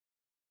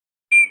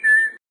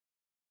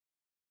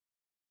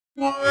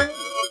Nicole's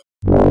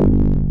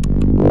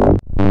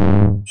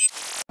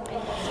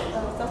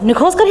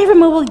got here from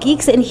Mobile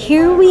Geeks, and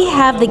here we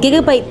have the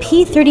Gigabyte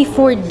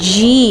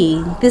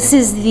P34G. This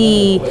is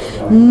the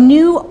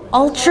new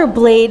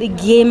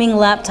Ultrablade gaming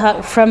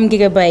laptop from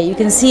Gigabyte. You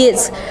can see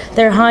it's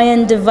their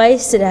high-end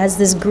device. It has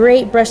this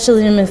great brushed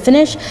aluminum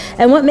finish,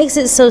 and what makes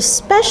it so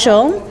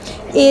special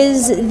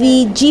is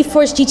the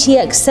GeForce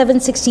GTX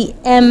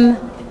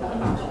 760M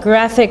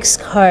graphics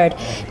card.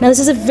 Now this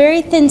is a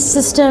very thin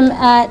system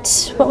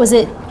at, what was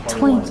it,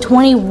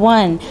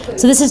 21.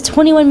 So this is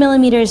 21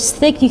 millimeters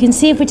thick. You can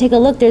see if we take a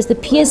look, there's the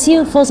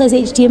PSU, full-size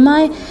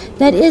HDMI.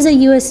 That is a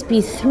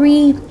USB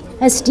 3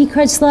 SD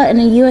card slot and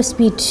a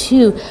USB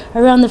 2.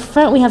 Around the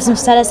front we have some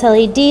status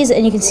LEDs,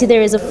 and you can see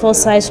there is a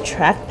full-size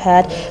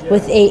trackpad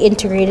with a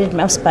integrated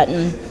mouse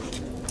button.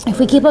 If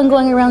we keep on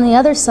going around the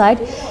other side,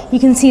 you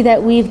can see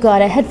that we've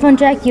got a headphone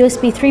jack,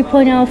 USB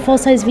 3.0,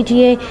 full-size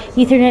VGA,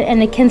 Ethernet,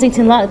 and a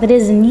Kensington lock that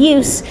is in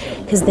use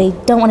because they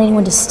don't want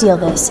anyone to steal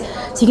this.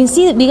 So you can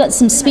see that we got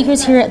some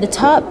speakers here at the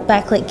top,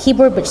 backlit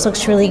keyboard, which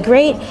looks really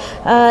great.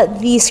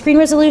 The screen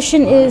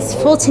resolution is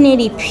full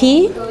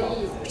 1080p.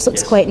 Which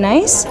looks quite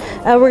nice.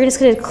 We're just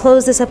going to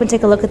close this up and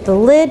take a look at the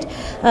lid.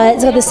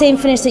 It's got the same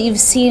finish that you've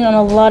seen on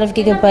a lot of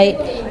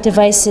Gigabyte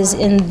devices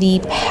in the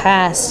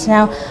past.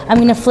 Now, I'm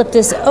going to flip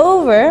this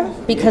over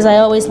because I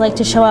always like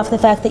to show off the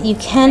fact that you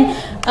can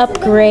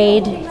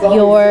upgrade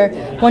your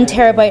 1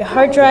 terabyte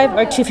hard drive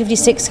or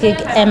 256 gig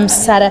M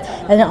SATA,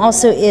 and it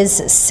also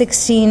is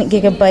 16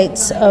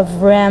 gigabytes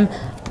of RAM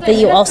that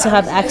you also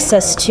have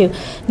access to.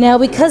 Now,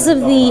 because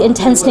of the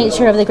intense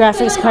nature of the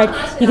graphics card,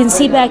 you can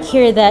see back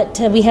here that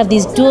we have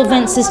these dual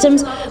vent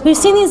systems. We've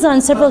seen these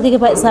on several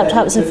Gigabyte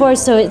laptops before,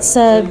 so it's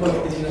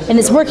and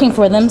it's working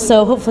for them,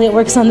 so hopefully it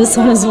works on this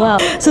one as well.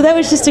 So that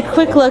was just a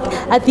quick look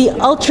at the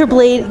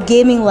Ultrablade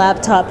gaming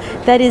laptop.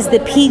 That is the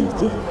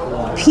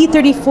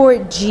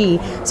P34G.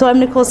 So I'm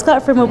Nicole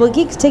Scott from Mobile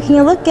Geeks, taking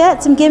a look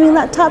at some gaming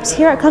laptops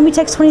here at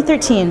Computex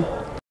 2013.